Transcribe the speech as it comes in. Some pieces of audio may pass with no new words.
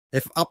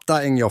If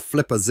updating your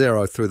Flipper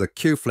 0 through the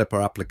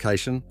qFlipper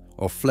application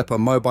or Flipper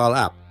mobile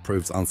app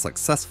proves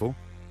unsuccessful,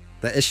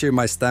 the issue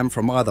may stem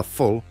from either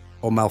full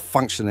or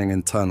malfunctioning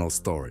internal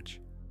storage.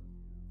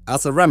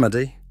 As a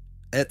remedy,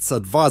 it's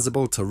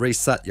advisable to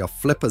reset your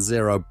Flipper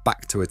 0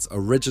 back to its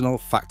original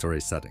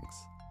factory settings.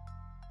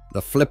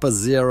 The Flipper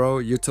 0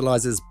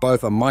 utilizes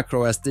both a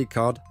microSD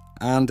card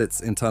and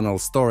its internal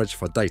storage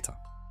for data.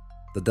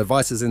 The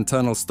device's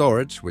internal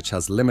storage, which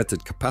has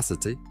limited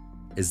capacity,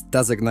 is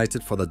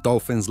designated for the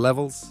Dolphin's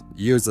levels,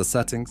 user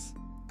settings,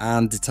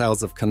 and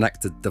details of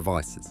connected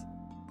devices.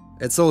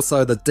 It's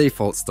also the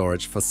default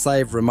storage for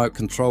saved remote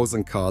controls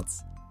and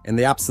cards in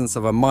the absence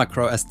of a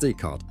microSD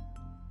card.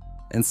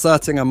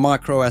 Inserting a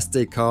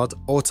microSD card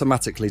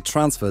automatically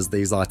transfers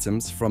these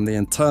items from the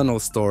internal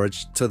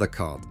storage to the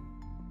card.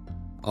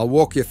 I'll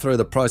walk you through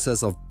the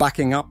process of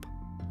backing up,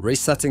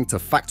 resetting to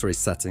factory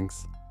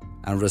settings,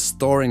 and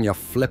restoring your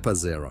Flipper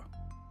 0.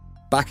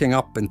 Backing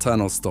up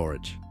internal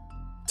storage.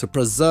 To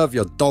preserve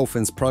your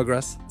Dolphin's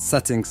progress,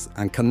 settings,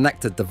 and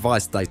connected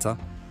device data,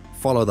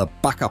 follow the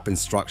backup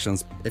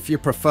instructions. If you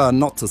prefer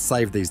not to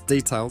save these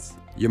details,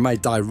 you may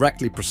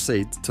directly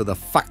proceed to the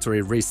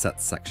factory reset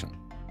section.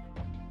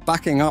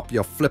 Backing up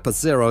your Flipper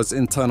 0's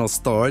internal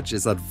storage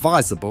is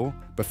advisable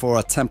before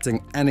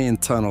attempting any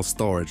internal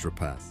storage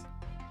repairs.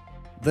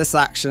 This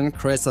action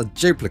creates a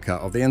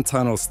duplicate of the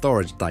internal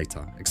storage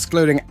data,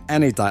 excluding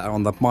any data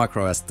on the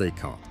microSD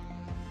card.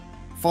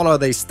 Follow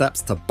these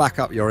steps to back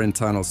up your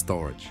internal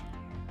storage.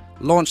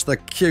 Launch the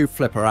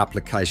qFlipper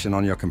application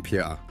on your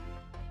computer.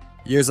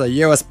 Use a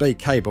USB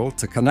cable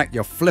to connect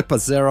your Flipper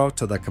 0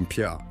 to the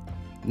computer.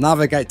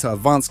 Navigate to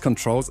Advanced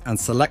Controls and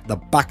select the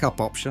Backup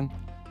option.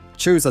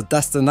 Choose a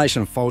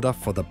destination folder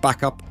for the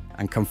backup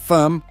and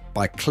confirm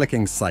by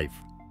clicking Save.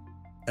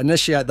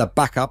 Initiate the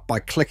backup by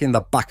clicking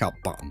the Backup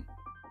button.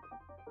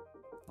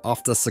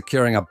 After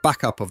securing a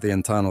backup of the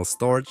internal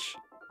storage,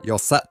 you're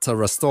set to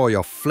restore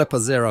your Flipper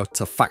 0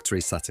 to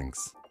factory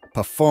settings,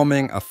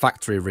 performing a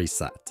factory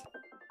reset.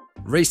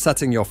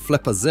 Resetting your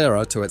Flipper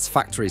 0 to its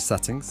factory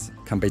settings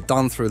can be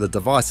done through the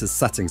device's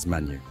settings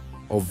menu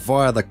or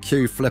via the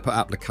qFlipper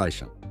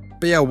application.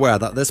 Be aware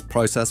that this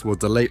process will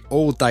delete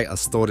all data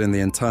stored in the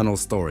internal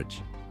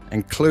storage,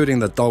 including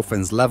the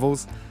Dolphin's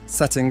levels,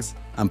 settings,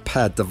 and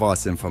paired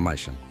device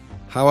information.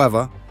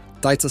 However,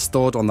 data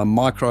stored on the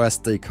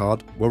microSD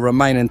card will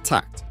remain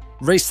intact.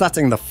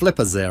 Resetting the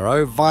Flipper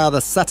 0 via the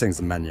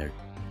settings menu.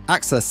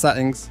 Access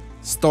settings,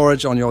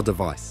 storage on your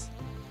device.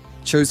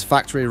 Choose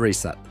factory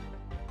reset.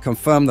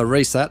 Confirm the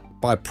reset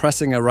by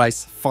pressing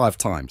erase 5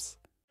 times.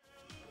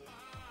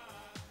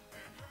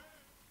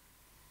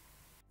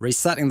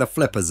 Resetting the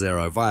Flipper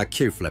 0 via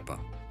qFlipper.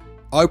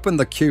 Open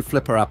the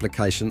qFlipper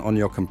application on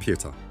your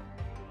computer.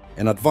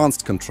 In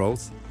Advanced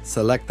Controls,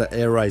 select the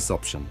Erase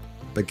option.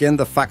 Begin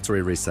the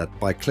factory reset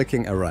by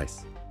clicking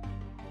Erase.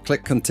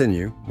 Click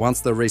Continue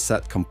once the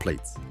reset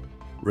completes,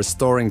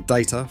 restoring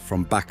data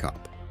from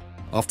backup.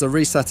 After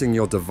resetting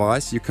your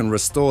device, you can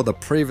restore the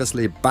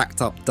previously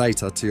backed up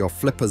data to your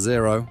Flipper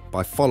 0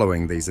 by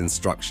following these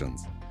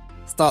instructions.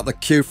 Start the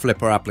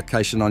qFlipper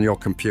application on your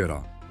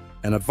computer.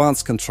 In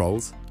Advanced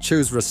Controls,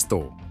 choose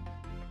Restore.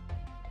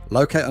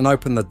 Locate and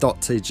open the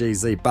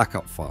 .tgz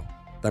backup file,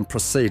 then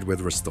proceed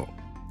with Restore.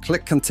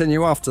 Click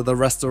Continue after the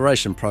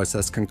restoration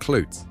process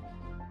concludes.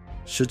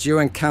 Should you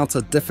encounter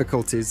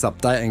difficulties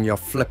updating your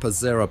Flipper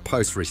 0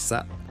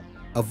 post-reset,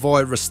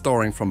 avoid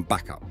restoring from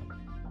backup.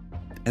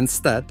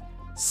 Instead,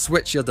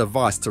 switch your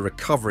device to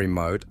recovery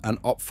mode and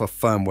opt for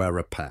firmware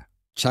repair.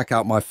 Check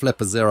out my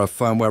Flipper 0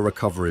 firmware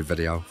recovery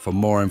video for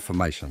more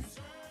information.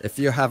 If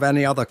you have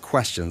any other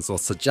questions or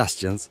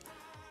suggestions,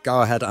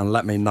 go ahead and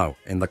let me know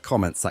in the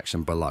comment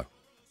section below.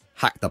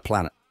 Hack the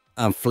planet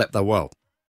and flip the world.